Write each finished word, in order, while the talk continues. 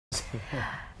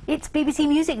It's BBC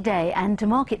Music Day, and to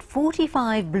mark it,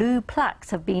 45 blue plaques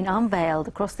have been unveiled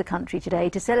across the country today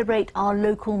to celebrate our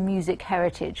local music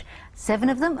heritage. 7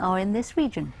 of them are in this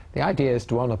region. The idea is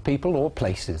to honour people or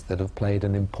places that have played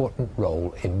an important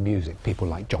role in music. People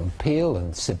like John Peel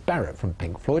and Syd Barrett from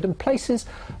Pink Floyd, and places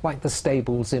like the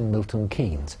Stables in Milton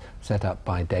Keynes, set up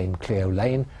by Dame Cleo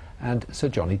Lane and Sir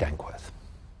Johnny Dankworth.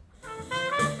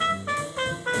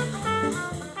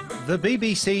 The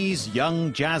BBC's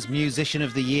Young Jazz Musician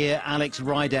of the Year,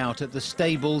 Alexandra Ridout, at the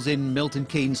Stables in Milton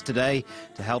Keynes today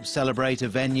to help celebrate a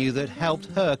venue that helped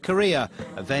her career,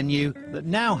 a venue that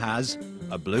now has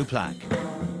a blue plaque.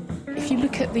 If you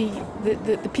look at the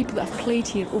people that have played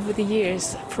here over the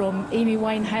years, from Amy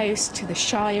Winehouse to the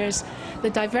Shires,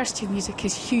 the diversity of music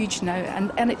is huge now,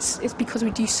 and it's because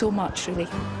we do so much, really.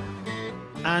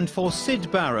 And for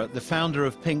Syd Barrett, the founder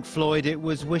of Pink Floyd, it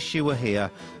was Wish You Were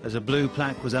Here, as a blue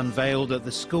plaque was unveiled at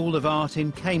the School of Art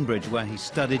in Cambridge, where he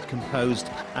studied, composed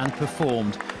and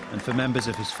performed. And for members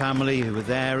of his family who were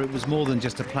there, it was more than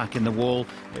just a plaque in the wall,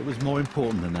 it was more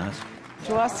important than that.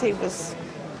 To us, he was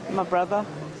my brother.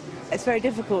 It's very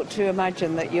difficult to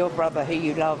imagine that your brother, who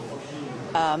you love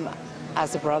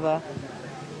as a brother,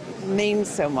 means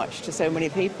so much to so many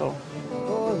people.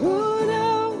 Oh, who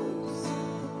knows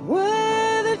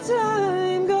where the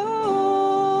time goes?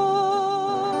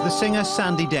 The singer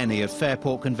Sandy Denny of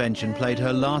Fairport Convention played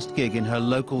her last gig in her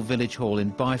local village hall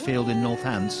in Byfield in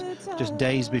Northants, just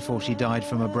days before she died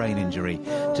from a brain injury.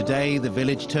 Today, the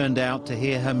village turned out to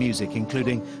hear her music,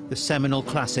 including the seminal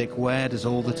classic Where Does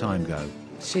All the Time Go?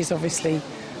 She's obviously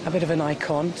a bit of an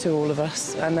icon to all of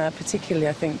us, and particularly,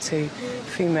 I think, to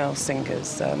female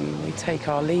singers. We take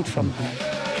our lead from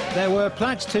her. There were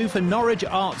plaques too for Norwich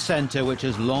Arts Centre, which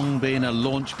has long been a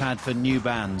launchpad for new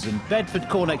bands, and Bedford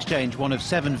Corn Exchange, one of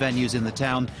 7 venues in the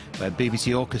town where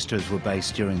BBC orchestras were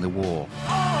based during the war.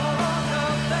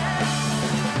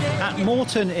 At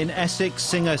Morton in Essex,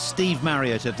 singer Steve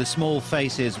Marriott of the Small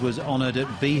Faces was honoured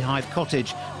at Beehive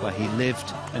Cottage, where he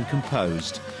lived and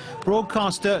composed.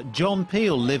 Broadcaster John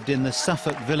Peel lived in the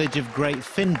Suffolk village of Great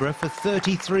Finborough for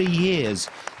 33 years.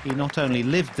 He not only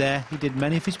lived there, he did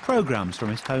many of his programmes from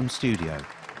his home studio.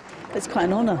 It's quite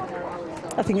an honour.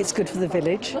 I think it's good for the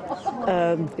village.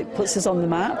 It puts us on the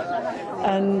map,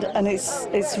 and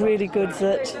it's really good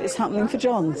that it's happening for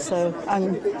John, so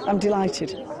I'm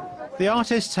delighted. The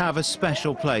artists have a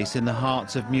special place in the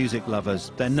hearts of music lovers.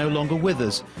 They're no longer with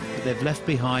us, but they've left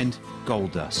behind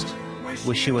gold dust.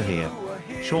 Wish You Were Here.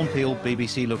 Sean Peel,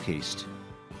 BBC Look East.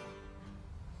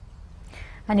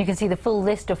 And you can see the full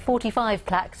list of 45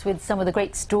 plaques with some of the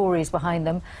great stories behind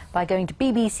them by going to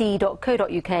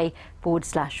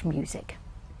bbc.co.uk/music.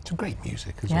 Some great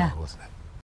music as well, wasn't it?